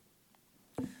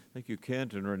Thank you,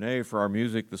 Kent and Renee, for our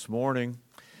music this morning.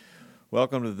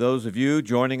 Welcome to those of you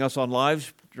joining us on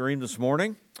live stream this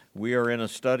morning. We are in a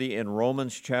study in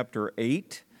Romans chapter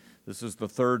 8. This is the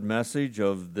third message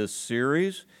of this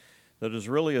series that is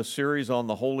really a series on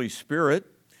the Holy Spirit,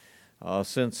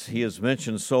 since he is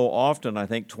mentioned so often, I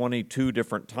think 22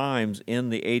 different times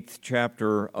in the 8th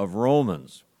chapter of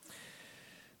Romans.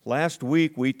 Last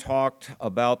week we talked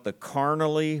about the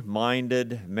carnally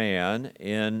minded man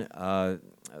in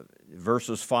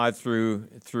verses 5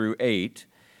 through 8,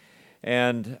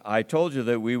 and I told you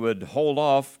that we would hold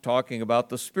off talking about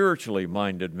the spiritually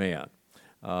minded man.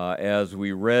 As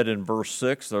we read in verse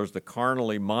 6, there's the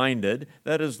carnally minded.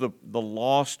 That is the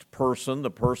lost person,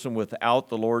 the person without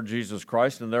the Lord Jesus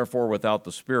Christ, and therefore without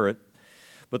the Spirit.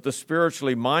 But the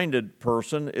spiritually minded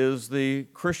person is the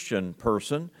Christian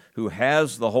person who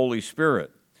has the Holy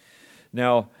Spirit.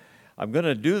 Now, I'm going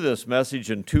to do this message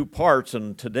in two parts,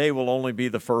 and today will only be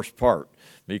the first part,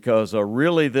 because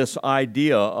really this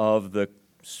idea of the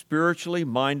spiritually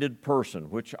minded person,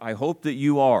 which I hope that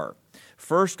you are.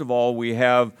 First of all, we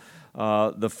have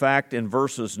the fact in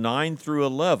verses 9 through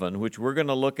 11, which we're going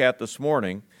to look at this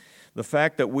morning, the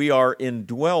fact that we are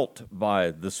indwelt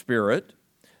by the Spirit.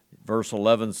 Verse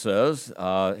 11 says,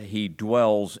 He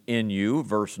dwells in you.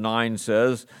 Verse 9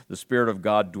 says, the Spirit of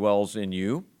God dwells in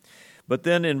you. But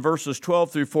then in verses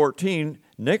 12 through 14,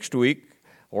 next week,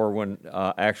 or when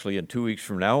actually in 2 weeks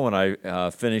from now when I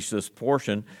finish this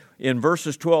portion, in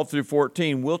verses 12 through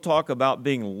 14, we'll talk about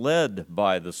being led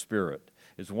by the Spirit.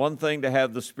 It's one thing to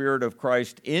have the Spirit of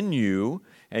Christ in you,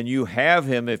 and you have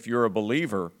Him if you're a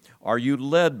believer. Are you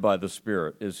led by the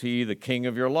Spirit? Is He the king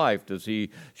of your life? Does He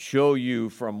show you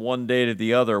from one day to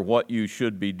the other what you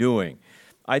should be doing?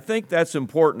 I think that's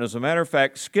important. As a matter of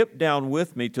fact, skip down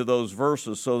with me to those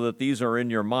verses so that these are in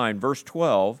your mind. Verse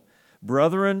 12,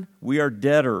 brethren, we are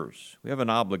debtors. We have an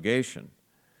obligation,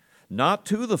 not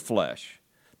to the flesh,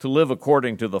 to live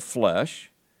according to the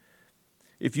flesh.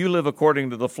 If you live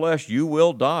according to the flesh, you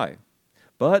will die.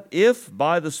 But if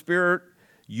by the Spirit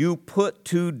you put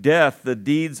to death the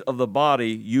deeds of the body,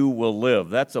 you will live.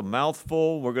 That's a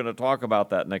mouthful. We're going to talk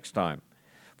about that next time.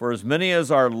 For as many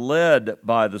as are led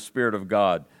by the Spirit of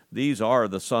God, these are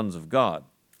the sons of God.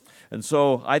 And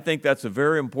so I think that's a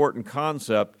very important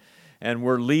concept, and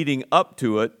we're leading up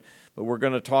to it, but we're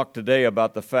going to talk today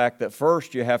about the fact that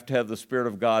first you have to have the Spirit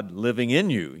of God living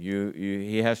in you.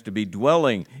 He has to be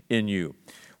dwelling in you.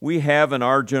 We have in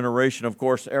our generation, of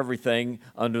course, everything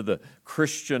under the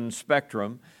Christian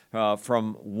spectrum,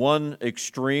 from one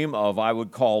extreme of, I would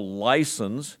call,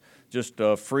 license, just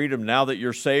freedom. Now that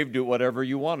you're saved, do whatever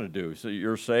you want to do. So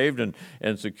you're saved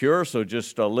and secure, so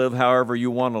just live however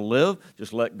you want to live.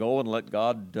 Just let go and let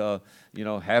God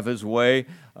have His way,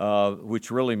 which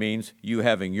really means you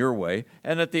having your way.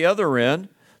 And at the other end,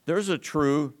 there's a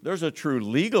true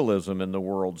legalism in the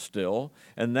world still,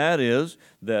 and that is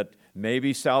that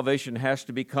maybe salvation has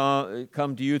to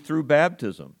come to you through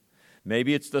baptism.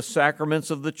 Maybe it's the sacraments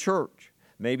of the church.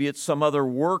 Maybe it's some other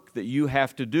work that you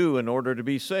have to do in order to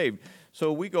be saved.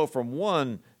 So we go from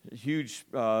one huge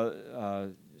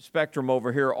spectrum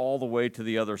over here all the way to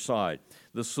the other side.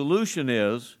 The solution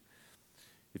is,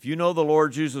 if you know the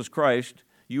Lord Jesus Christ,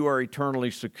 you are eternally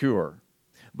secure.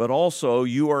 But also,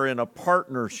 you are in a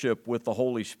partnership with the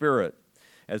Holy Spirit.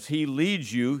 As He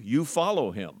leads you, you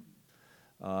follow Him.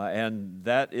 And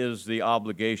that is the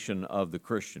obligation of the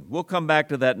Christian. We'll come back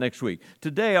to that next week.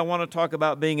 Today, I want to talk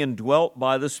about being indwelt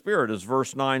by the Spirit. As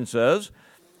verse 9 says,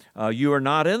 you are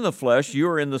not in the flesh, you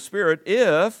are in the Spirit,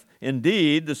 if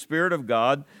indeed the Spirit of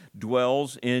God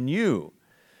dwells in you.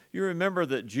 You remember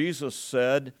that Jesus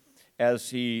said, as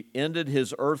He ended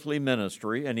His earthly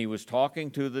ministry, and He was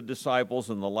talking to the disciples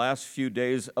in the last few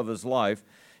days of His life,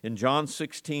 in John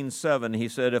 16:7, He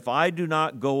said, if I do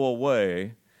not go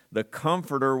away, the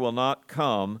Comforter will not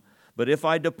come, but if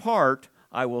I depart,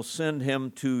 I will send Him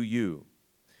to you.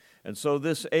 And so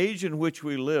this age in which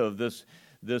we live,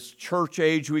 this church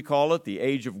age we call it, the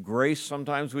age of grace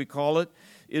sometimes we call it,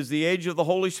 is the age of the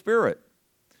Holy Spirit.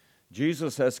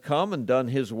 Jesus has come and done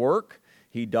His work.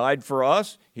 He died for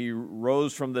us. He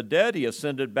rose from the dead. He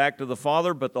ascended back to the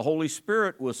Father, but the Holy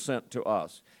Spirit was sent to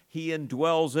us. He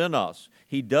indwells in us.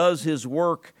 He does His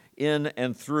work in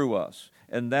and through us.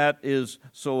 And that is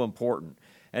so important.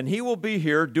 And He will be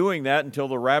here doing that until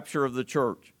the rapture of the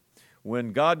church.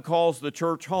 When God calls the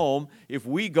church home, if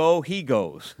we go, He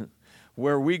goes.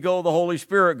 Where we go, the Holy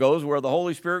Spirit goes. Where the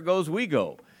Holy Spirit goes, we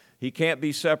go. He can't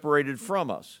be separated from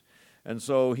us. And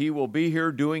so He will be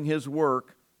here doing His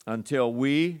work until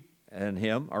we and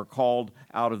Him are called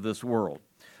out of this world.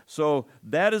 So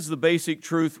that is the basic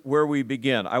truth where we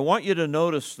begin. I want you to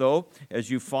notice, though, as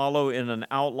you follow in an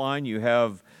outline you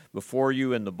have before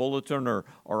you in the bulletin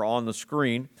or on the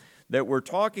screen, that we're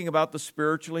talking about the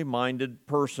spiritually minded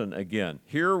person again.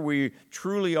 Here we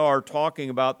truly are talking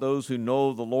about those who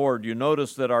know the Lord. You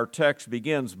notice that our text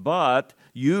begins, but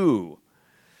you.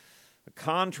 A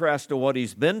contrast to what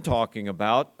he's been talking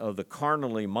about, of the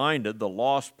carnally minded, the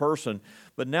lost person.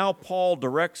 But now Paul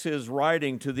directs his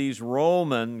writing to these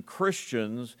Roman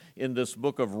Christians in this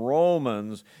book of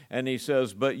Romans, and he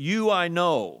says, but you I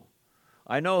know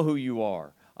who you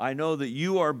are. I know that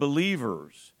you are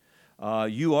believers.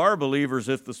 You are believers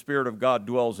if the Spirit of God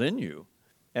dwells in you,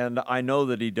 and I know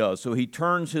that he does. So he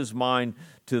turns his mind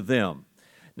to them.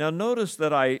 Now notice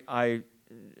that I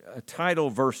title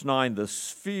verse 9, the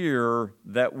sphere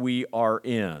that we are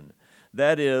in.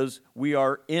 That is, we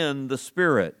are in the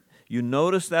Spirit. You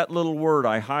notice that little word,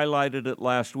 I highlighted it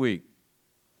last week.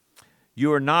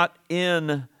 You are not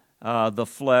in the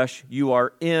flesh, you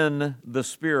are in the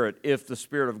Spirit if the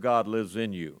Spirit of God lives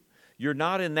in you. You're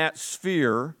not in that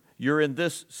sphere, you're in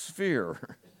this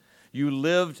sphere. You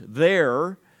lived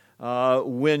there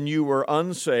when you were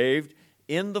unsaved,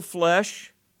 in the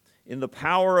flesh, in the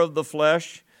power of the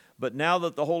flesh, but now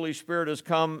that the Holy Spirit has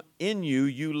come in you,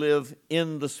 you live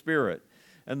in the Spirit.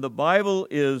 And the Bible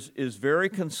is very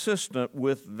consistent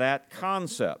with that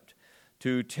concept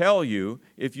to tell you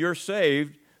if you're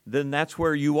saved, then that's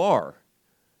where you are.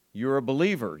 You're a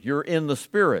believer. You're in the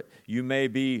Spirit. You may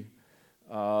be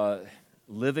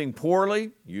living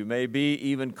poorly. You may be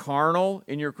even carnal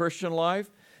in your Christian life.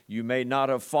 You may not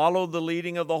have followed the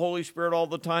leading of the Holy Spirit all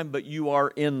the time, but you are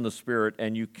in the Spirit,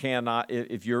 and you cannot,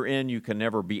 if you're in, you can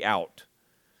never be out.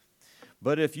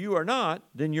 But if you are not,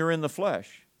 then you're in the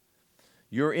flesh.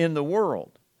 You're in the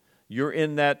world. You're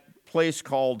in that place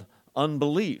called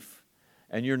unbelief,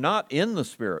 and you're not in the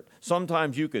Spirit.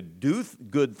 Sometimes you could do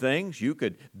good things. You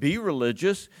could be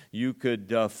religious. You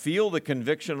could feel the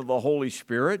conviction of the Holy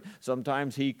Spirit.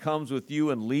 Sometimes He comes with you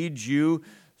and leads you,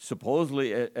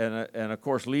 supposedly, and of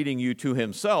course, leading you to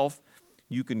Himself.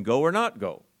 You can go or not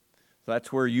go.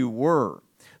 That's where you were.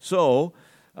 So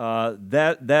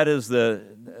that is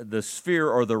the sphere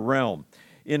or the realm.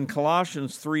 In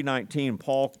Colossians 3:19,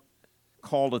 Paul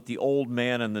called it the old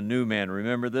man and the new man.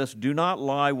 Remember this? Do not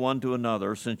lie one to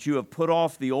another, since you have put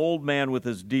off the old man with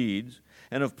his deeds,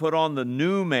 and have put on the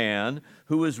new man,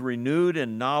 who is renewed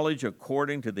in knowledge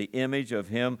according to the image of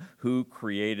him who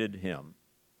created him.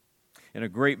 In a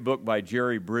great book by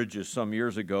Jerry Bridges some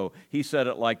years ago, he said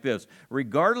it like this: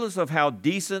 regardless of how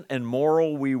decent and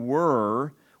moral we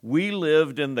were, we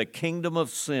lived in the kingdom of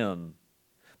sin.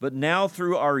 But now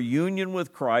through our union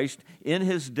with Christ in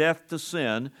His death to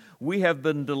sin, we have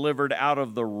been delivered out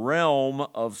of the realm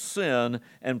of sin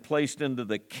and placed into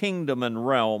the kingdom and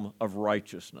realm of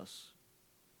righteousness.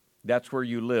 That's where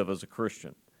you live as a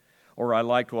Christian. Or I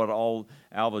liked what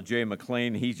Alva J.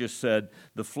 McLean, he just said,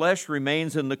 the flesh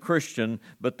remains in the Christian,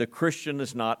 but the Christian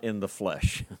is not in the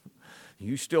flesh.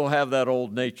 You still have that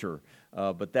old nature,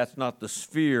 but that's not the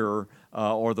sphere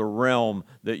or the realm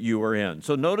that you are in.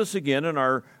 So notice again in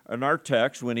our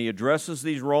text, when he addresses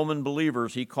these Roman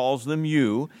believers, he calls them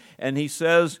you, and he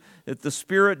says that the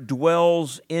Spirit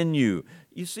dwells in you.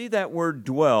 You see that word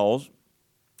dwells,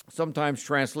 sometimes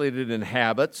translated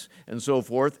inhabits and so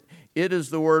forth. It is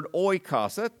the word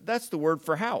oikos. That's the word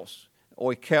for house.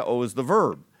 Oikeo is the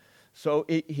verb. So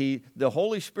the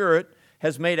Holy Spirit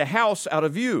has made a house out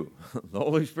of you. The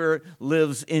Holy Spirit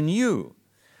lives in you.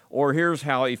 Or here's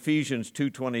how Ephesians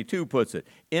 2:22 puts it: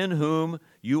 in whom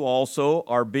you also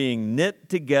are being knit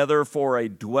together for a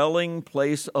dwelling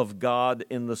place of God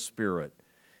in the Spirit.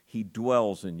 He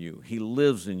dwells in you. He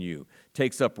lives in you,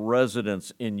 takes up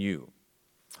residence in you.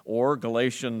 Or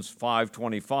Galatians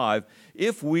 5:25,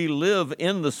 if we live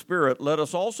in the Spirit, let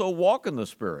us also walk in the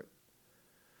Spirit.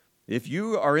 If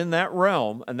you are in that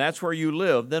realm and that's where you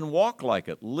live, then walk like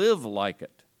it, live like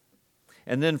it.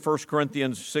 And then 1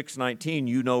 Corinthians 6:19,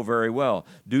 you know very well.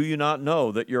 Do you not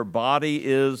know that your body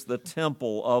is the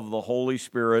temple of the Holy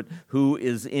Spirit who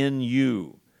is in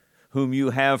you, whom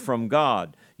you have from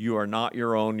God? You are not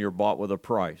your own, you're bought with a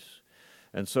price.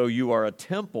 And so you are a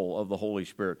temple of the Holy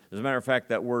Spirit. As a matter of fact,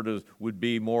 that word would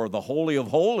be more the Holy of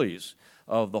Holies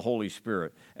of the Holy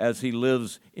Spirit as He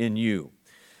lives in you.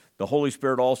 The Holy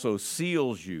Spirit also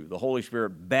seals you. The Holy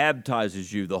Spirit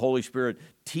baptizes you. The Holy Spirit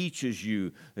teaches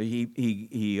you.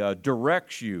 He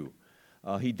directs you.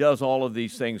 He does all of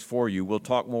these things for you. We'll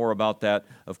talk more about that,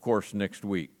 of course, next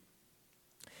week.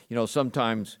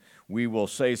 Sometimes we will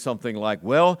say something like,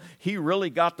 well, he really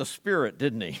got the Spirit,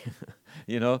 didn't he?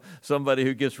 Somebody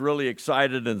who gets really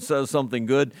excited and says something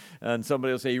good, and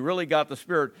somebody will say, he really got the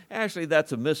Spirit. Actually,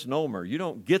 that's a misnomer. You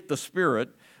don't get the Spirit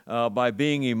by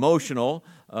being emotional.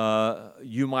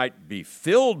 You might be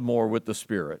filled more with the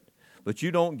Spirit, but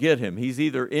you don't get him. He's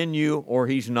either in you or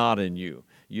he's not in you.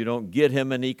 You don't get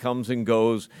him, and he comes and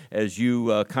goes as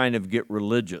you kind of get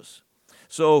religious.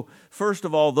 So, first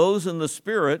of all, those in the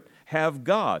Spirit have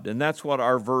God, and that's what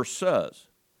our verse says.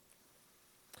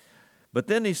 But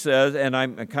then he says, and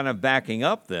I'm kind of backing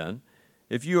up then,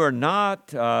 if you are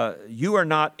not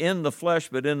in the flesh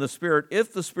but in the Spirit,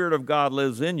 if the Spirit of God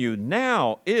lives in you.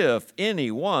 Now, if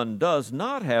anyone does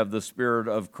not have the Spirit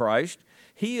of Christ,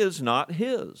 he is not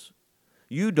his.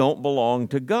 You don't belong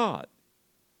to God.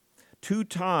 2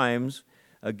 times,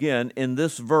 again, in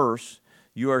this verse,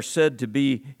 you are said to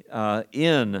be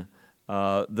in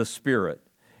the Spirit.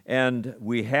 And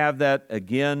we have that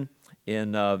again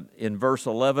in verse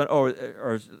 11,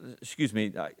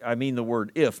 I mean the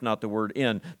word if, not the word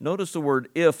in. Notice the word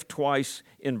if twice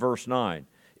in verse 9.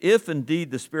 If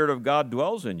indeed the Spirit of God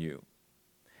dwells in you.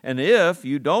 And if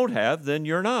you don't have, then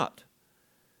you're not.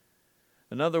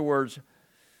 In other words,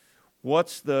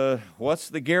 what's the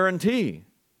guarantee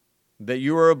that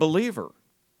you are a believer?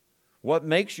 What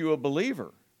makes you a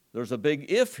believer? There's a big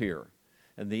if here.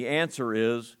 And the answer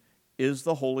is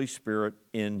the Holy Spirit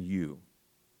in you?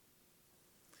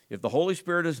 If the Holy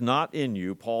Spirit is not in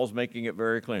you, Paul's making it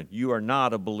very clear, you are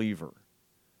not a believer.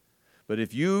 But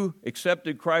if you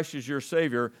accepted Christ as your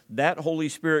Savior, that Holy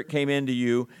Spirit came into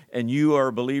you, and you are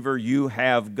a believer, you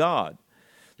have God.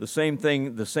 The same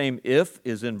thing, the same if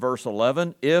is in verse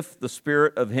 11. If the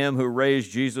Spirit of him who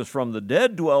raised Jesus from the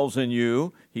dead dwells in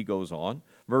you, he goes on.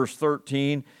 Verse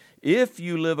 13, if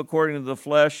you live according to the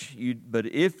flesh, but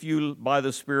if you by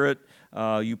the Spirit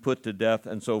you put to death,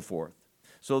 and so forth.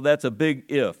 So that's a big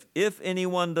if. If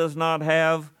anyone does not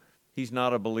have, he's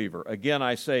not a believer. Again,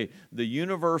 I say the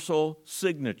universal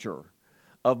signature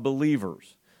of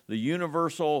believers, the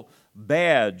universal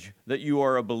badge that you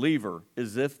are a believer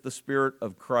is if the Spirit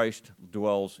of Christ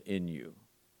dwells in you.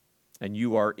 And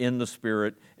you are in the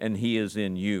Spirit, and he is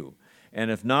in you.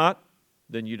 And if not,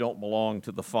 then you don't belong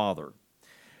to the Father.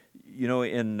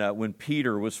 When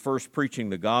Peter was first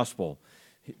preaching the gospel,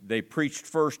 they preached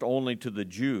first only to the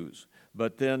Jews.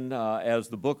 But then as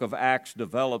the book of Acts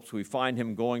develops, we find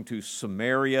him going to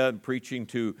Samaria and preaching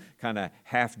to kind of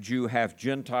half Jew, half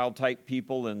Gentile type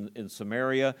people in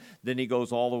Samaria. Then he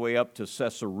goes all the way up to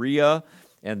Caesarea,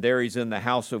 and there he's in the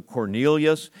house of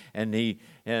Cornelius.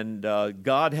 And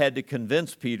God had to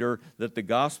convince Peter that the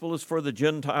gospel is for the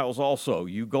Gentiles also.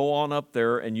 You go on up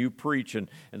there and you preach. And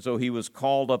so he was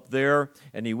called up there,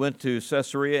 and he went to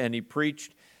Caesarea and he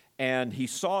preached, and he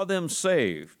saw them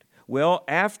saved. Well,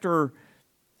 after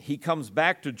he comes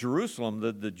back to Jerusalem,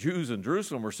 the Jews in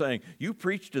Jerusalem were saying, you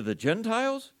preach to the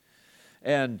Gentiles?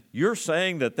 And you're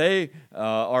saying that they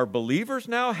are believers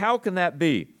now? How can that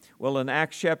be? Well, in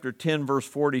Acts chapter 10, verse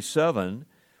 47,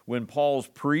 when Paul's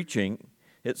preaching,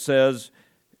 it says,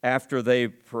 after they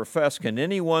profess, can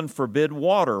anyone forbid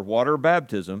water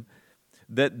baptism,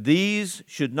 that these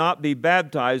should not be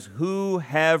baptized who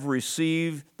have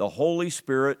received the Holy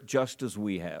Spirit just as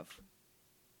we have?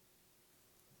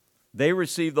 They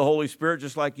received the Holy Spirit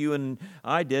just like you and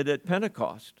I did at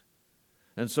Pentecost.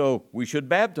 And so we should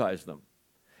baptize them.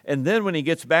 And then when he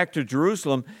gets back to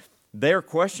Jerusalem, they're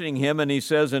questioning him, and he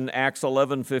says in Acts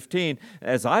 11:15,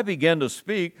 as I began to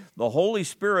speak, the Holy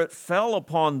Spirit fell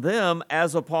upon them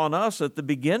as upon us at the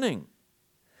beginning.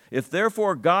 If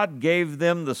therefore God gave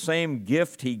them the same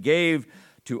gift he gave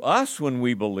to us when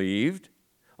we believed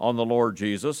on the Lord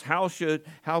Jesus, how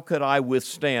could I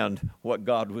withstand what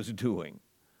God was doing?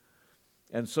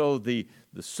 And so the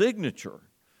signature,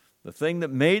 the thing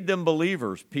that made them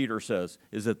believers, Peter says,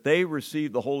 is that they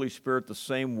received the Holy Spirit the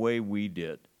same way we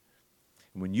did.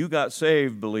 When you got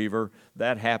saved, believer,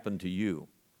 that happened to you.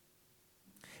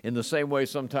 In the same way,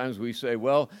 sometimes we say,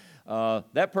 well,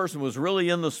 that person was really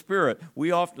in the Spirit.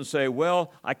 We often say,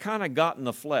 well, I kind of got in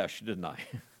the flesh, didn't I?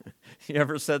 You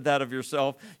ever said that of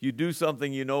yourself? You do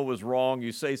something you know was wrong.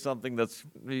 You say something that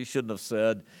you shouldn't have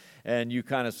said. And you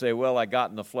kind of say, well, I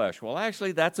got in the flesh. Well,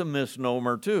 actually, that's a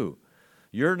misnomer too.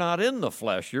 You're not in the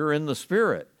flesh. You're in the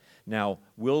Spirit. Now,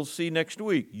 we'll see next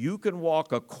week. You can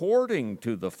walk according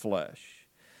to the flesh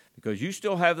because you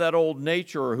still have that old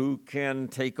nature who can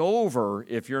take over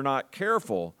if you're not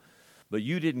careful, but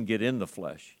you didn't get in the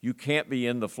flesh. You can't be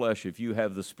in the flesh if you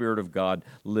have the Spirit of God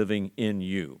living in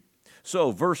you.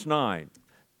 So, verse 9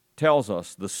 tells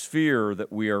us the sphere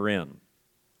that we are in.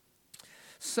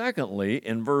 Secondly,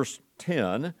 in verse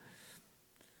 10,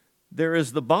 there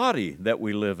is the body that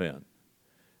we live in.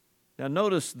 Now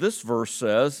notice this verse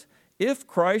says, if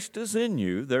Christ is in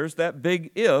you, there's that big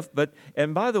if,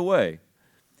 and by the way,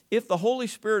 if the Holy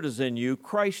Spirit is in you,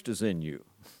 Christ is in you.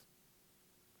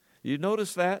 You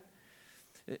notice that?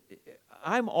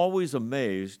 I'm always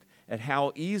amazed at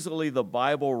how easily the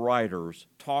Bible writers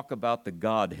talk about the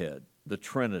Godhead, the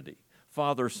Trinity,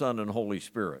 Father, Son, and Holy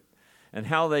Spirit, and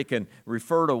how they can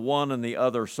refer to one and the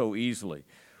other so easily.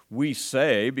 We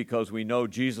say, because we know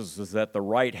Jesus is at the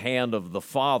right hand of the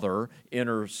Father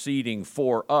interceding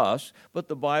for us, but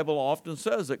the Bible often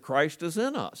says that Christ is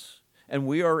in us, and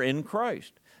we are in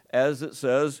Christ. As it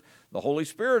says, the Holy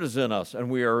Spirit is in us, and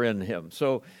we are in Him.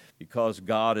 So, because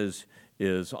God is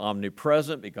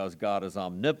omnipresent, because God is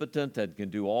omnipotent and can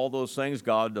do all those things,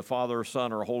 God, the Father,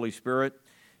 Son, or Holy Spirit,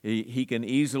 He can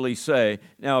easily say,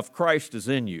 now if Christ is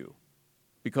in you,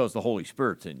 because the Holy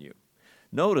Spirit's in you.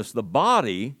 Notice the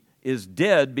body is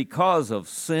dead because of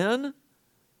sin,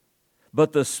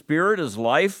 but the Spirit is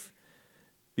life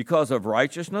because of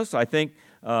righteousness. I think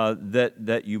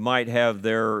that you might have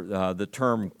there the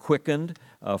term quickened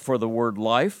for the word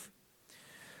life.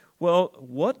 Well,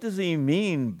 what does he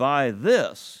mean by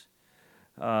this?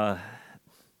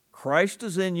 Christ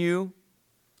is in you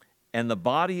and the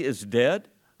body is dead.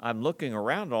 I'm looking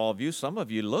around at all of you. Some of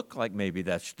you look like maybe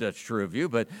that's true of you,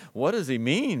 but what does he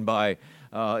mean by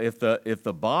if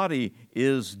the body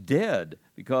is dead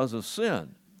because of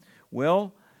sin?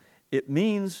 Well, it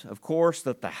means, of course,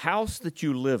 that the house that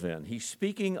you live in, he's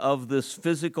speaking of this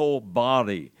physical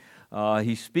body.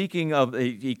 He's speaking of,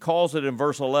 he calls it in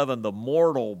verse 11, the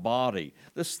mortal body.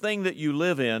 This thing that you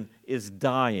live in is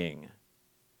dying.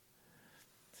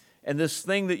 And this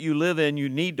thing that you live in, you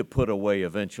need to put away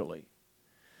eventually.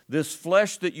 This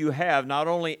flesh that you have, not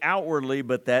only outwardly,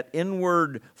 but that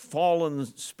inward fallen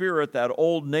spirit, that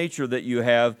old nature that you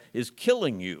have, is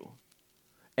killing you.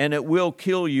 And it will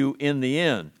kill you in the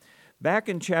end. Back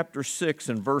in chapter 6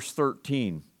 and verse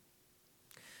 13,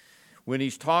 when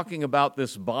he's talking about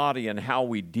this body and how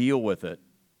we deal with it,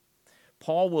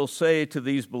 Paul will say to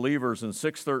these believers in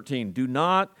 6:13, do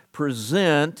not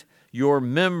present your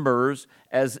members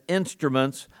as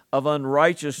instruments of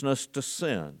unrighteousness to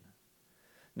sin.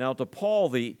 Now, to Paul,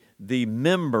 the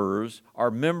members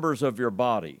are members of your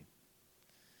body.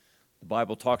 The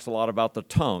Bible talks a lot about the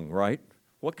tongue, right?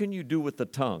 What can you do with the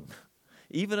tongue?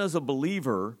 Even as a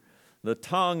believer, the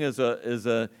tongue is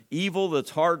a evil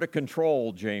that's hard to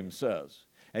control, James says.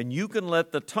 And you can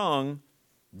let the tongue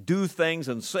do things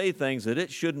and say things that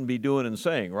it shouldn't be doing and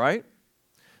saying, right?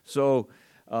 So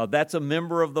that's a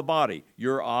member of the body.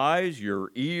 Your eyes, your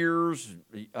ears,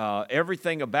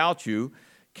 everything about you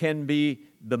can be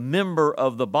the member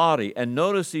of the body. And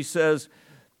notice he says,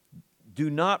 do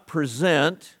not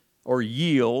present or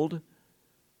yield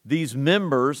these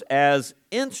members as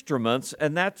instruments,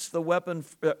 and that's the weapon,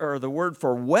 or the word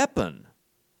for weapon.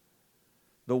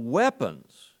 The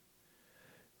weapons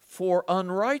for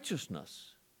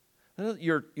unrighteousness.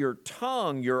 Your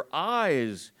tongue, your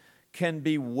eyes can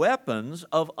be weapons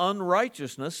of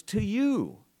unrighteousness to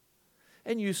you.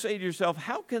 And you say to yourself,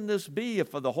 how can this be if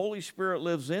the Holy Spirit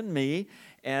lives in me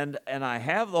and I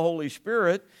have the Holy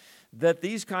Spirit, that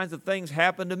these kinds of things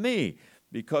happen to me?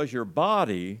 Because your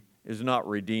body is not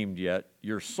redeemed yet.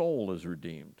 Your soul is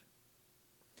redeemed.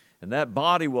 And that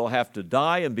body will have to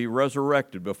die and be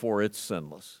resurrected before it's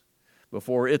sinless,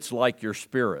 before it's like your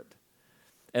spirit.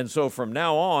 And so from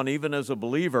now on, even as a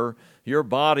believer, your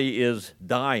body is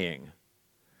dying.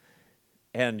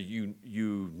 And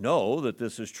you know that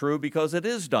this is true because it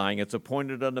is dying. It's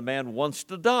appointed unto man once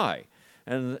to die.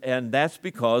 And that's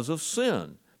because of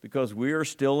sin. Because we are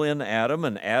still in Adam,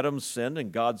 and Adam sinned,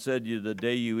 and God said, the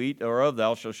day you eat thereof,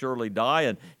 thou shalt surely die,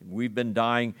 and we've been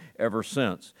dying ever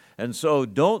since. And so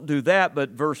don't do that, but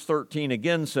verse 13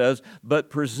 again says, but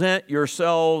present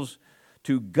yourselves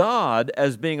to God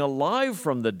as being alive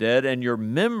from the dead, and your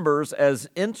members as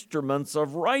instruments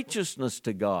of righteousness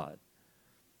to God.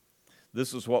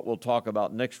 This is what we'll talk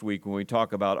about next week when we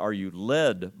talk about, are you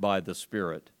led by the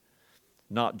Spirit,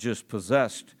 not just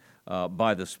possessed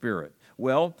by the Spirit.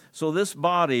 Well, so this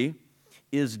body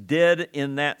is dead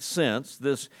in that sense.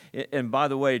 And by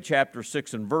the way, chapter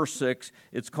 6 and verse 6,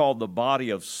 it's called the body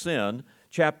of sin.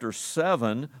 Chapter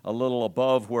 7, a little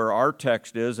above where our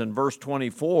text is, in verse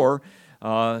 24,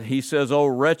 he says, O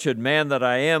wretched man that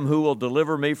I am, who will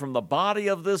deliver me from the body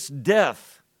of this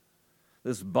death?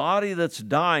 This body that's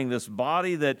dying, this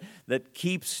body that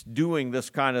keeps doing this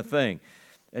kind of thing.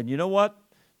 And you know what?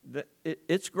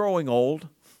 It's growing old.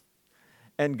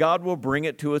 And God will bring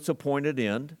it to its appointed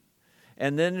end,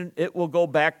 and then it will go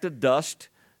back to dust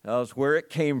That's where it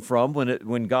came from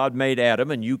when God made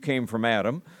Adam, and you came from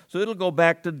Adam. So it'll go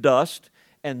back to dust.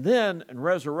 And then in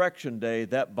resurrection day,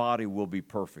 that body will be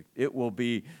perfect. It will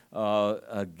be,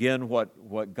 again,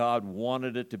 what God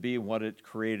wanted it to be and what it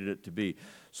created it to be.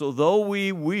 So though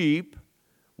we weep,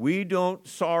 we don't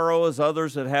sorrow as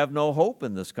others that have no hope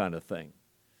in this kind of thing.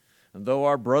 And though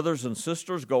our brothers and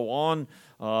sisters go on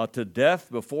to death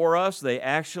before us,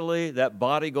 that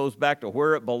body goes back to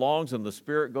where it belongs, and the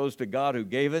spirit goes to God who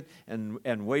gave it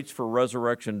and waits for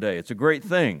resurrection day. It's a great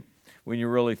thing when you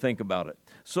really think about it.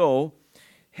 So,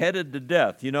 headed to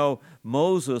death. You know,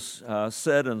 Moses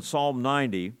said in Psalm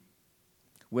 90,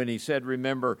 when he said,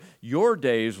 remember, your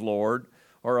days, Lord,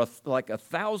 are like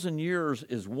 1,000 years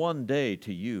is one day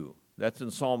to you. That's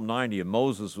in Psalm 90, and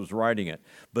Moses was writing it.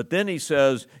 But then he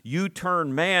says, you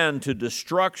turn man to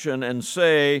destruction and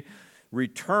say,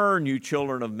 return, you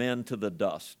children of men, to the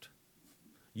dust.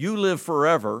 You live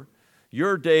forever.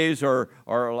 Your days are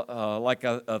like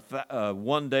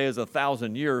one day is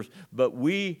 1,000 years, but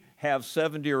we have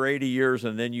 70 or 80 years,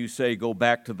 and then you say, go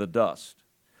back to the dust.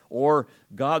 Or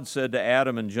God said to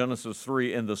Adam in Genesis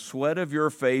 3, in the sweat of your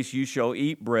face you shall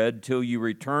eat bread till you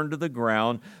return to the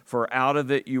ground, for out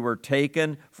of it you were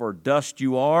taken, for dust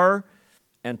you are,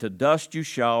 and to dust you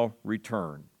shall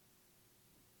return.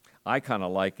 I kind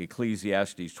of like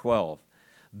Ecclesiastes 12.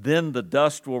 Then the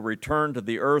dust will return to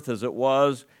the earth as it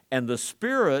was, and the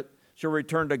spirit shall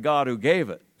return to God who gave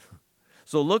it.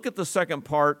 So look at the second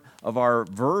part of our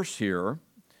verse here,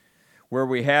 where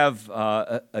we have,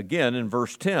 again, in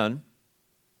verse 10,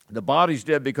 the body's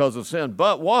dead because of sin,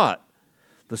 but what?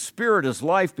 The spirit is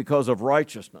life because of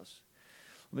righteousness.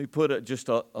 Let me put just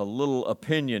a little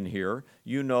opinion here.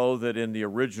 You know that in the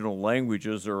original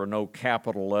languages there are no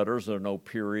capital letters, there are no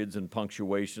periods and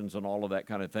punctuations and all of that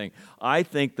kind of thing. I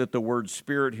think that the word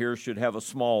spirit here should have a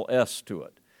small s to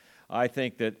it. I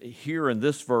think that here in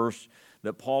this verse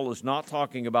that Paul is not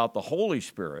talking about the Holy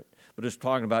Spirit, but is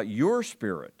talking about your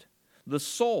spirit. The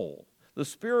soul. The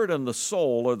spirit and the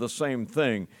soul are the same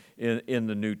thing in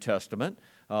the New Testament.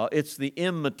 It's the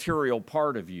immaterial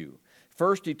part of you.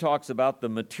 First, he talks about the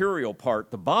material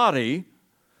part. The body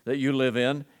that you live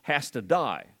in has to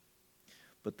die.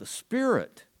 But the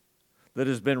spirit that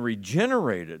has been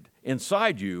regenerated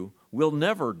inside you will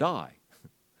never die.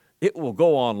 It will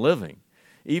go on living.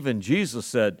 Even Jesus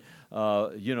said,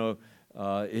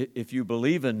 if you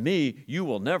believe in me, you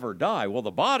will never die. Well,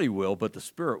 the body will, but the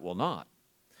spirit will not.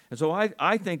 And so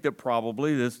I think that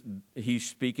probably he's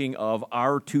speaking of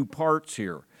our two parts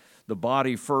here, the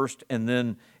body first and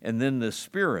then the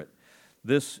spirit.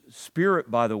 This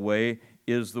spirit, by the way,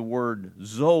 is the word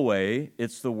zoe.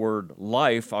 It's the word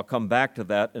life. I'll come back to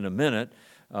that in a minute.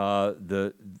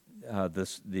 This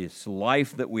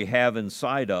life that we have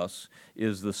inside us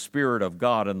is the Spirit of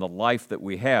God and the life that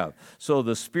we have. So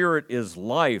the Spirit is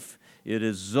life. It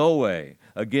is Zoe.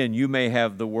 Again, you may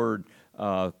have the word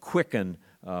quicken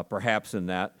perhaps in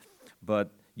that,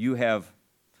 but you have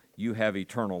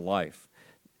eternal life.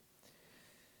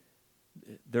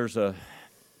 There's a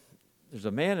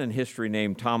man in history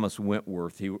named Thomas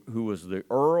Wentworth who was the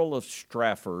Earl of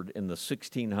Strafford in the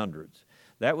 1600s.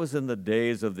 That was in the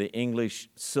days of the English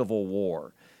Civil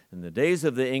War. In the days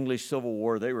of the English Civil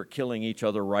War, they were killing each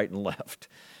other right and left.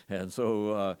 And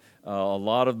so a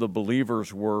lot of the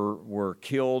believers were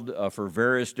killed for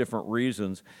various different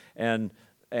reasons. And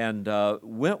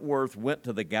Wentworth went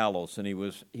to the gallows, and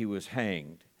he was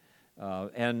hanged.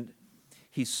 And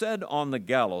he said on the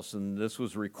gallows, and this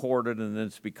was recorded, and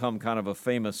it's become kind of a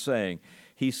famous saying.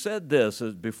 He said this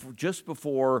just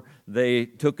before they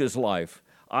took his life: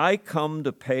 I come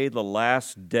to pay the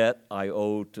last debt I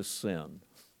owe to sin.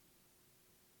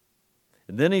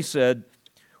 And then he said,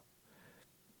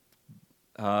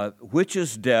 which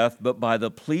is death, but by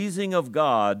the pleasing of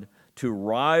God to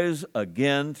rise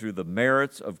again through the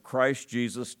merits of Christ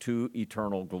Jesus to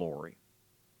eternal glory.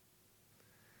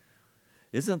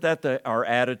 Isn't that our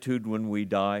attitude when we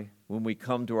die, when we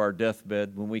come to our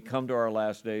deathbed, when we come to our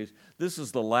last days? This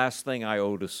is the last thing I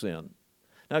owe to sin.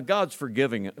 Now, God's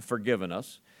forgiven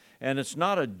us, and it's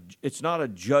not a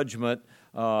judgment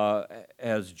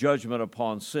as judgment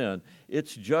upon sin.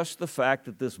 It's just the fact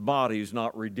that this body is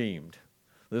not redeemed.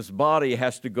 This body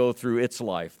has to go through its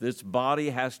life. This body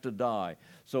has to die.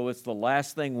 So it's the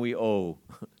last thing we owe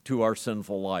to our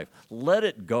sinful life. Let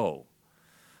it go.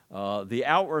 The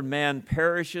outward man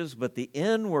perishes, but the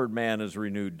inward man is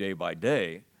renewed day by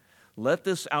day. Let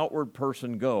this outward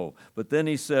person go. But then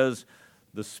he says,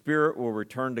 the spirit will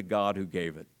return to God who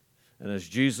gave it. And as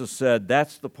Jesus said,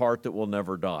 that's the part that will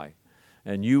never die.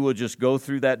 And you will just go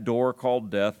through that door called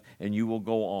death, and you will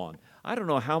go on. I don't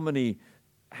know how many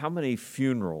how many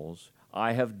funerals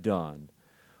I have done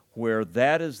where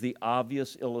that is the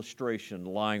obvious illustration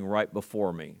lying right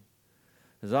before me.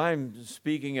 As I'm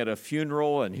speaking at a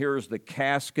funeral and here's the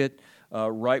casket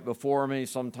right before me,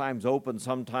 sometimes open,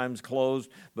 sometimes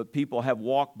closed, but people have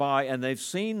walked by and they've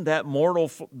seen that mortal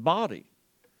body.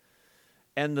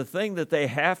 And the thing that they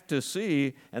have to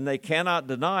see and they cannot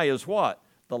deny is what?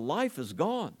 The life is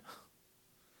gone.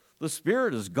 The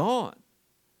spirit is gone.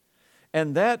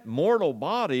 And that mortal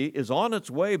body is on its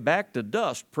way back to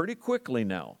dust pretty quickly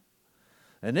now.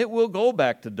 And it will go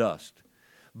back to dust.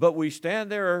 But we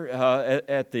stand there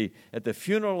at the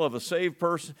funeral of a saved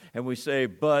person and we say,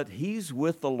 but he's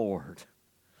with the Lord.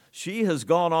 She has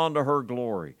gone on to her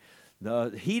glory.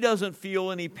 He doesn't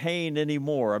feel any pain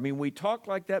anymore. I mean, we talk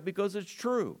like that because it's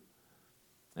true.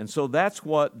 And so that's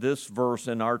what this verse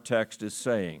in our text is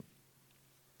saying.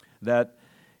 That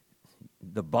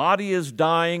the body is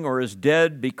dying or is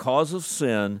dead because of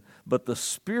sin, but the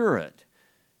spirit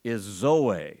is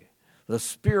Zoe. The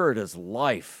spirit is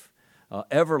life,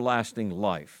 everlasting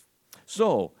life.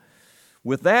 So,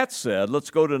 with that said,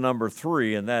 let's go to number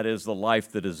 3, and that is the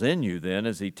life that is in you then,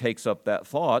 as he takes up that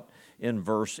thought in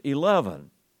verse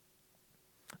 11.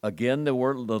 Again, the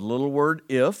little word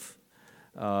if,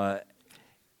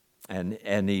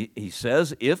 and he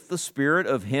says, if the spirit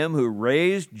of him who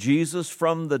raised Jesus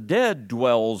from the dead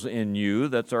dwells in you,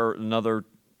 that's another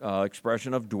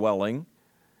expression of dwelling.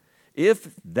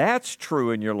 If that's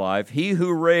true in your life, he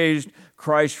who raised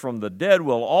Christ from the dead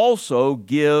will also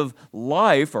give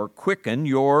life or quicken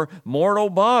your mortal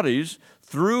bodies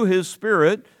through his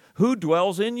Spirit who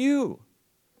dwells in you.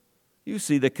 You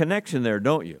see the connection there,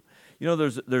 don't you? You know,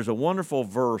 there's a wonderful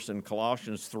verse in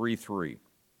Colossians 3:3.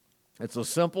 It's a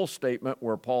simple statement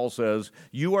where Paul says,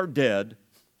 you are dead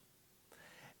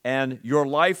and your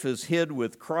life is hid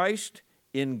with Christ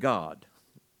in God.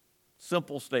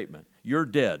 Simple statement. You're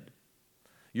dead.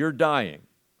 You're dying.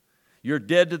 You're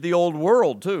dead to the old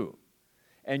world too.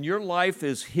 And your life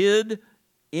is hid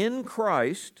in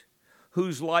Christ,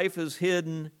 whose life is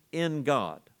hidden in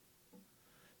God.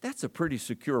 That's a pretty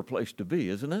secure place to be,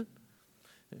 isn't it?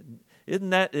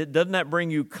 Doesn't that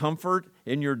bring you comfort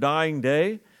in your dying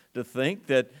day to think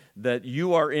that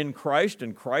you are in Christ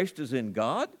and Christ is in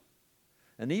God?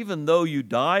 And even though you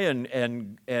die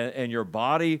and your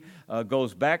body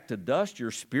goes back to dust, your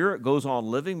spirit goes on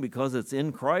living because it's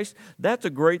in Christ, that's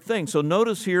a great thing. So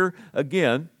notice here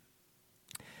again,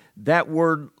 that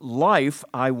word life,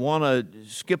 I want to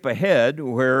skip ahead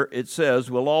where it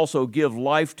says, will also give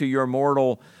life to your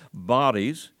mortal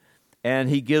bodies, and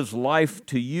he gives life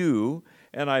to you.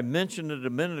 And I mentioned it a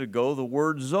minute ago, the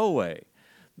word Zoe.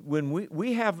 When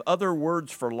we have other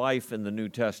words for life in the New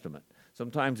Testament.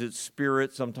 Sometimes it's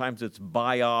spirit, sometimes it's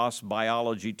bios,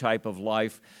 biology type of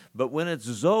life. But when it's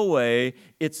Zoe,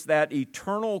 it's that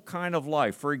eternal kind of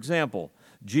life. For example,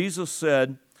 Jesus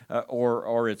said,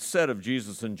 or it's said of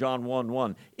Jesus in John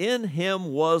 1:1, in him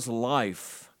was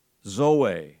life,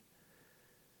 Zoe,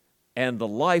 and the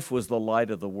life was the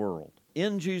light of the world.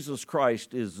 In Jesus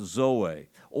Christ is Zoe.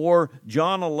 Or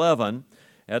John 11,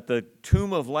 at the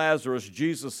tomb of Lazarus,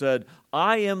 Jesus said,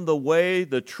 I am the way,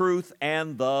 the truth,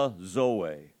 and the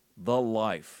Zoe, the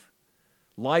life.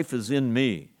 Life is in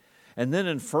me. And then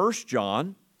in 1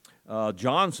 John,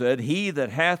 John said, he that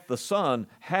hath the Son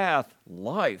hath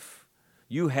life.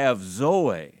 You have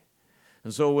Zoe.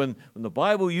 And so when the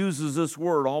Bible uses this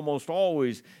word, almost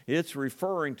always it's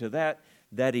referring to that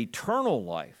eternal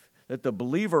life that the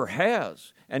believer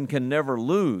has and can never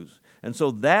lose. And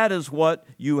so that is what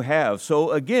you have.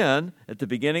 So again, at the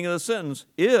beginning of the sentence,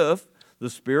 if the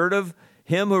Spirit of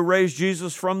him who raised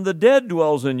Jesus from the dead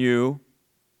dwells in you,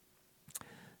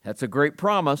 that's a great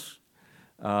promise,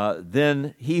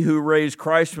 then he who raised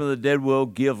Christ from the dead will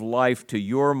give life to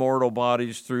your mortal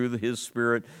bodies through his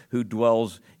Spirit who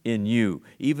dwells in you.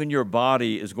 Even your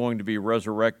body is going to be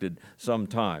resurrected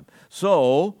sometime.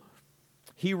 So,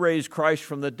 he raised Christ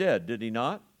from the dead, did he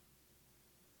not?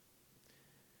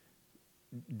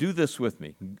 Do this with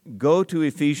me. Go to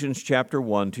Ephesians chapter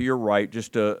 1 to your right,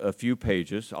 just a few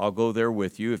pages. I'll go there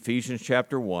with you. Ephesians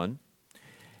chapter 1.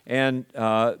 And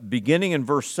beginning in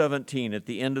verse 17 at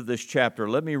the end of this chapter,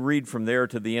 let me read from there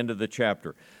to the end of the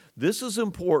chapter. This is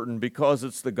important because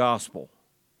it's the gospel.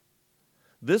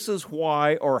 This is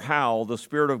why or how the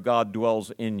Spirit of God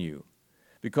dwells in you.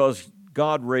 Because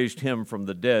God raised him from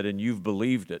the dead and you've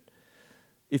believed it.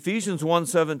 Ephesians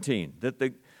 1:17, that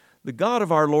the God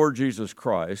of our Lord Jesus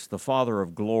Christ, the Father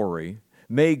of glory,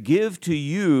 may give to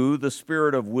you the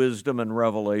spirit of wisdom and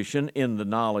revelation in the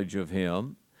knowledge of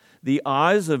him, the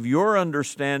eyes of your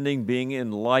understanding being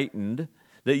enlightened,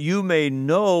 that you may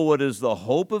know what is the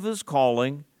hope of his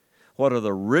calling, what are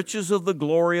the riches of the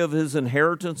glory of his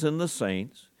inheritance in the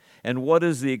saints, and what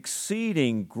is the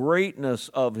exceeding greatness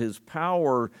of his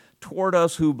power toward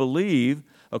us who believe,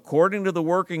 according to the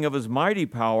working of his mighty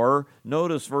power,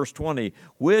 notice verse 20,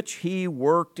 which he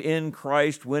worked in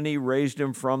Christ when he raised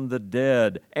him from the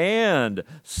dead and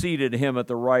seated him at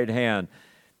the right hand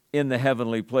in the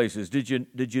heavenly places. Did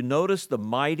you notice the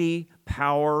mighty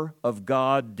power of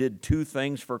God did two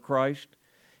things for Christ?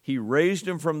 He raised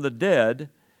him from the dead,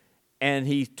 and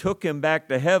he took him back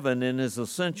to heaven in his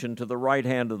ascension to the right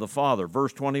hand of the Father.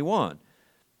 Verse 21,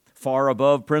 far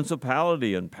above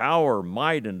principality and power,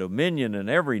 might and dominion, and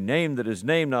every name that is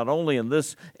named, not only in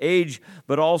this age,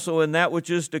 but also in that which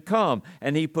is to come.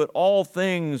 And he put all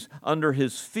things under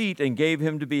his feet and gave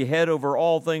him to be head over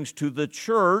all things to the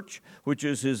church, which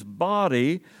is his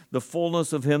body, the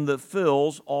fullness of him that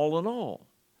fills all in all.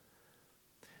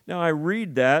 Now I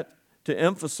read that to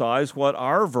emphasize what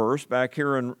our verse back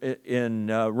here in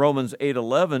Romans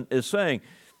 8:11 is saying.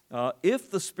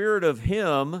 If the Spirit of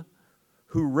him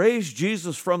who raised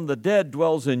Jesus from the dead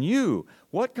dwells in you,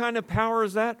 what kind of power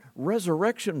is that?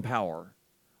 Resurrection power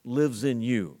lives in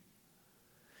you.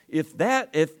 If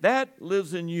that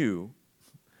lives in you,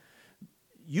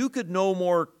 you could no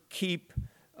more keep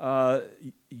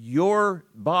your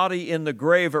body in the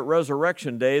grave at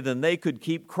resurrection day than they could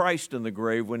keep Christ in the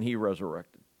grave when he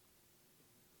resurrected.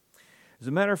 As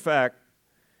a matter of fact,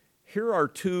 here are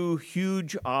two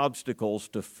huge obstacles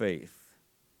to faith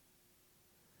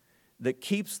that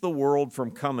keeps the world from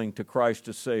coming to Christ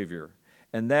as Savior,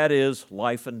 and that is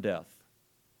life and death.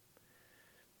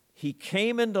 He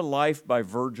came into life by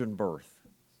virgin birth.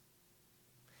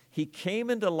 He came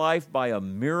into life by a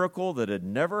miracle that had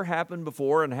never happened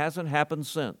before and hasn't happened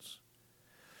since.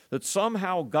 That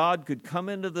somehow God could come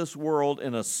into this world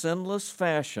in a sinless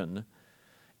fashion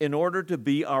in order to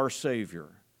be our Savior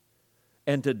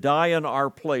and to die in our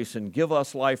place and give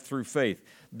us life through faith.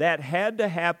 That had to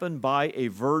happen by a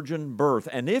virgin birth.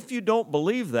 And if you don't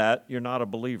believe that, you're not a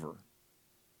believer.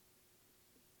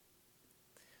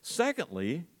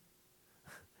 Secondly,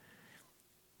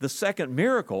 the second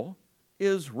miracle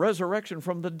is resurrection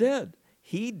from the dead.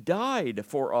 He died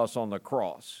for us on the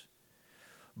cross,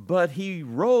 but he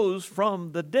rose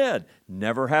from the dead.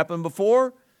 Never happened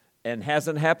before and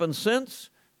hasn't happened since,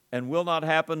 and will not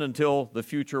happen until the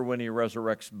future when he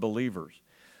resurrects believers.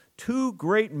 Two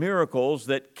great miracles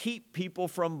that keep people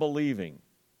from believing.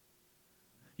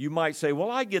 You might say,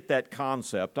 well, I get that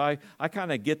concept. I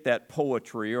kind of get that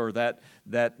poetry or that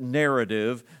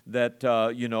narrative that,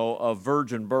 of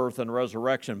virgin birth and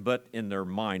resurrection, but in their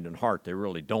mind and heart, they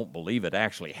really don't believe it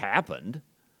actually happened.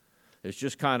 It's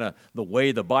just kind of the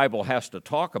way the Bible has to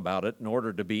talk about it in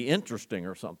order to be interesting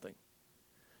or something.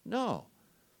 No.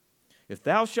 If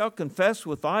thou shalt confess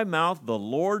with thy mouth the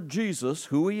Lord Jesus,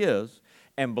 who he is,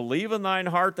 and believe in thine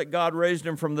heart that God raised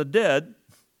him from the dead,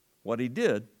 what he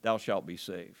did, thou shalt be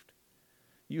saved.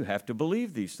 You have to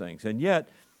believe these things, and yet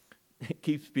it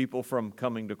keeps people from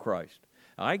coming to Christ.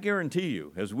 I guarantee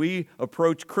you, as we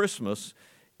approach Christmas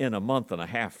in a month and a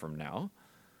half from now,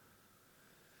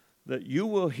 that you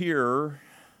will hear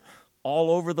all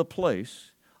over the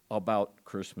place about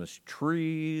Christmas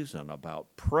trees and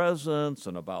about presents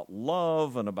and about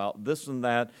love and about this and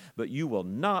that, but you will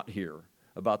not hear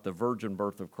about the virgin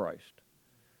birth of Christ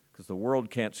because the world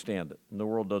can't stand it and the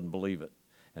world doesn't believe it.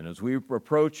 And as we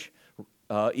approach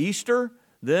Easter,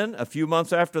 then a few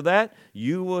months after that,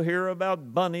 you will hear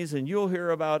about bunnies and you'll hear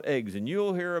about eggs and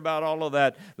you'll hear about all of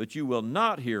that, but you will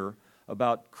not hear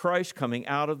about Christ coming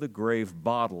out of the grave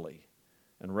bodily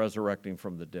and resurrecting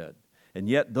from the dead. And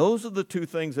yet those are the two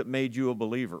things that made you a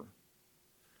believer.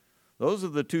 Those are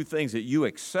the two things that you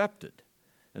accepted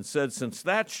and said, since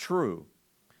that's true,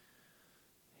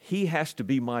 he has to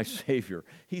be my Savior.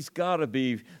 He's got to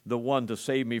be the one to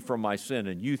save me from my sin.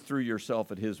 And you threw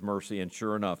yourself at his mercy, and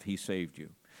sure enough, he saved you.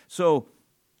 So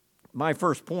my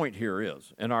first point here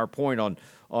is, and our point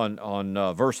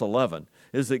on verse 11,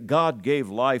 is that God gave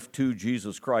life to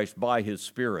Jesus Christ by his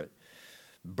Spirit.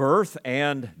 Birth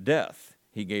and death.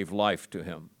 He gave life to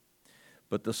him.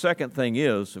 But the second thing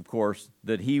is, of course,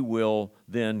 that he will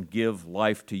then give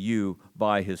life to you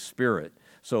by his Spirit.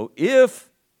 So if,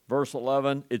 verse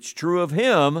 11, it's true of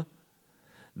him,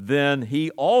 then he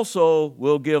also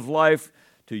will give life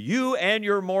to you and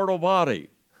your mortal body.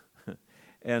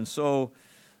 And so,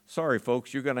 sorry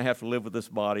folks, you're going to have to live with this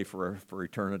body for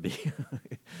eternity.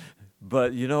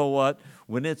 But you know what?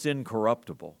 When it's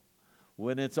incorruptible,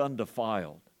 when it's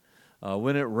undefiled,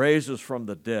 when it raises from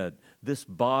the dead, this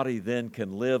body then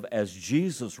can live as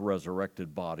Jesus'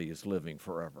 resurrected body is living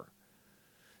forever.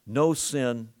 no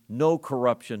sin, no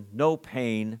corruption, no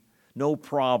pain, no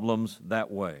problems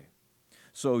that way.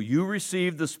 So you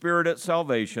receive the Spirit at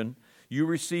salvation. You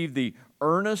receive the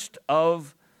earnest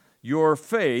of your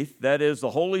faith, that is,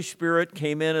 the Holy Spirit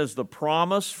came in as the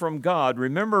promise from God.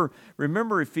 Remember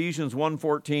Ephesians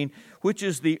 1:14, which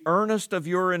is the earnest of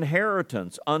your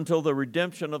inheritance until the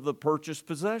redemption of the purchased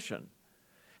possession.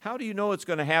 How do you know it's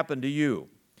going to happen to you?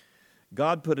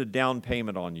 God put a down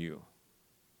payment on you.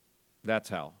 That's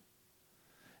how.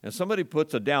 And somebody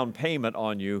puts a down payment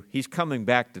on you, he's coming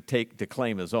back to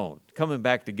claim his own, coming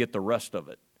back to get the rest of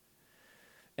it.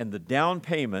 And the down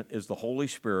payment is the Holy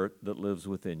Spirit that lives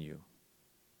within you.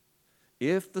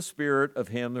 If the Spirit of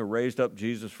Him who raised up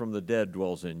Jesus from the dead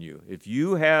dwells in you, if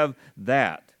you have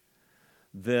that,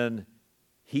 then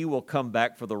He will come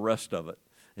back for the rest of it.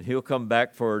 And He'll come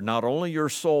back for not only your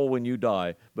soul when you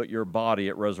die, but your body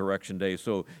at resurrection day.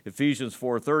 So Ephesians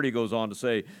 4:30 goes on to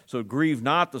say, so grieve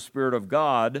not the Spirit of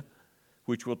God,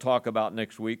 which we'll talk about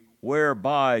next week,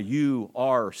 whereby you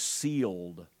are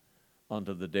sealed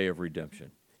unto the day of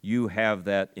redemption. You have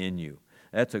that in you.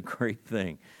 That's a great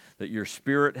thing, that your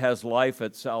spirit has life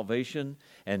at salvation,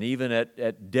 and even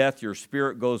at death, your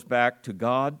spirit goes back to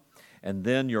God, and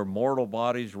then your mortal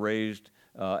body's raised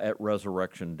at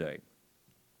resurrection day.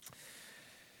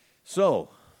 So,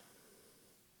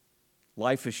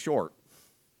 life is short.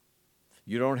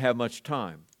 You don't have much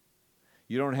time.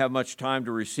 You don't have much time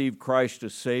to receive Christ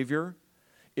as Savior.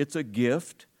 It's a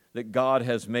gift that God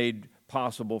has made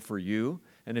possible for you.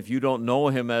 And if you don't know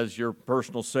Him as your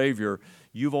personal Savior,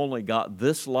 you've only got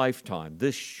this lifetime,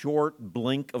 this short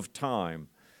blink of time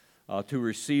to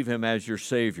receive Him as your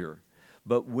Savior.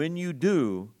 But when you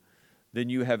do, then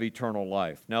you have eternal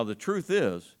life. Now, the truth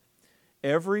is,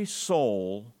 every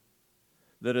soul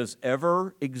that has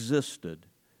ever existed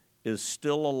is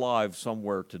still alive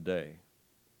somewhere today.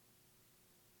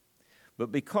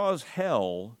 But because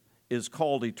hell is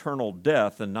called eternal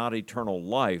death and not eternal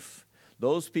life,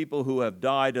 those people who have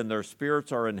died and their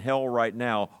spirits are in hell right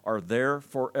now are there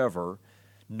forever.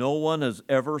 No one has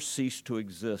ever ceased to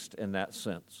exist in that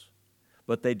sense.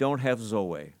 But they don't have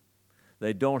Zoe.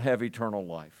 They don't have eternal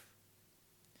life.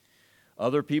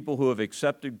 Other people who have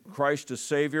accepted Christ as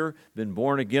Savior, been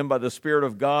born again by the Spirit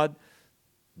of God,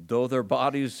 though their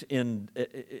body's in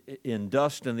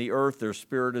dust in the earth, their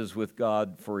spirit is with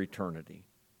God for eternity.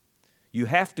 You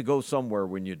have to go somewhere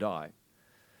when you die.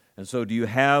 And so do you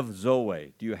have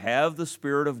Zoe? Do you have the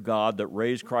Spirit of God that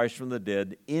raised Christ from the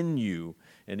dead in you?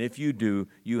 And if you do,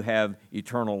 you have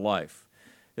eternal life.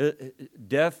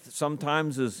 Death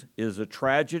sometimes is a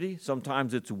tragedy.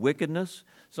 Sometimes it's wickedness.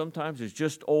 Sometimes it's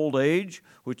just old age,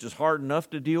 which is hard enough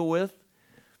to deal with.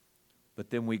 But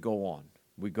then we go on.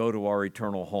 We go to our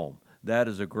eternal home. That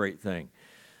is a great thing.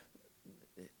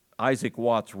 Isaac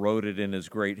Watts wrote it in his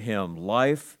great hymn,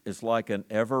 life is like an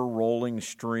ever-rolling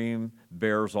stream,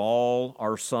 bears all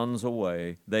our sons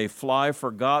away. They fly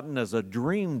forgotten as a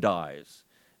dream dies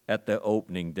at the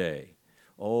opening day.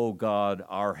 O God,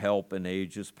 our help in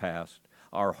ages past,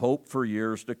 our hope for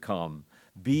years to come,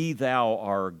 be Thou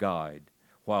our guide,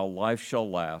 while life shall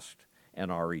last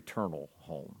and our eternal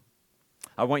home.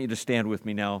 I want you to stand with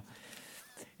me now.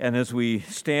 And as we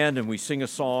stand and we sing a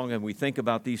song and we think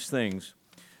about these things,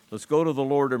 let's go to the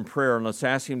Lord in prayer and let's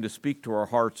ask Him to speak to our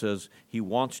hearts as He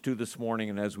wants to this morning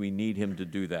and as we need Him to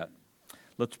do that.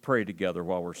 Let's pray together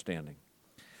while we're standing.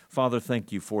 Father,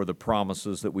 thank You for the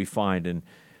promises that we find in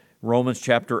Romans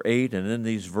chapter 8 and in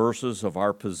these verses of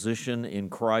our position in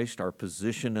Christ, our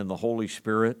position in the Holy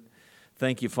Spirit.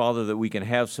 Thank You, Father, that we can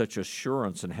have such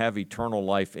assurance and have eternal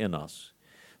life in us.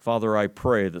 Father, I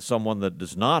pray that someone that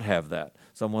does not have that,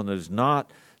 someone that does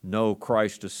not know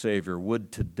Christ as Savior,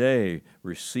 would today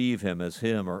receive Him as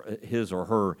his or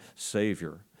her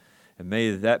Savior. And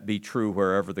may that be true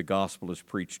wherever the gospel is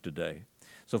preached today.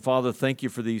 So, Father, thank You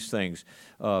for these things.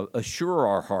 Assure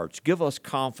our hearts. Give us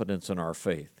confidence in our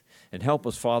faith. And help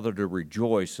us, Father, to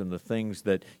rejoice in the things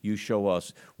that You show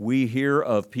us. We hear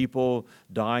of people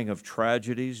dying of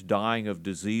tragedies, dying of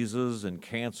diseases and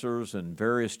cancers and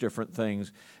various different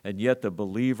things, and yet the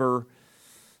believer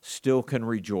still can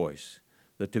rejoice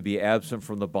that to be absent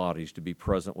from the body is to be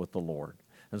present with the Lord.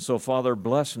 And so, Father,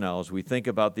 bless now as we think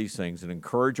about these things and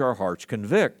encourage our hearts.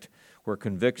 Convict where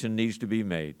conviction needs to be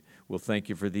made. We'll thank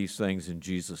You for these things in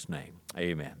Jesus' name.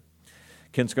 Amen.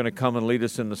 Kent's going to come and lead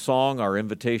us in the song. Our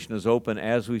invitation is open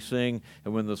as we sing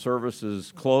and when the service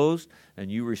is closed,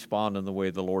 and you respond in the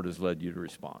way the Lord has led you to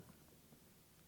respond.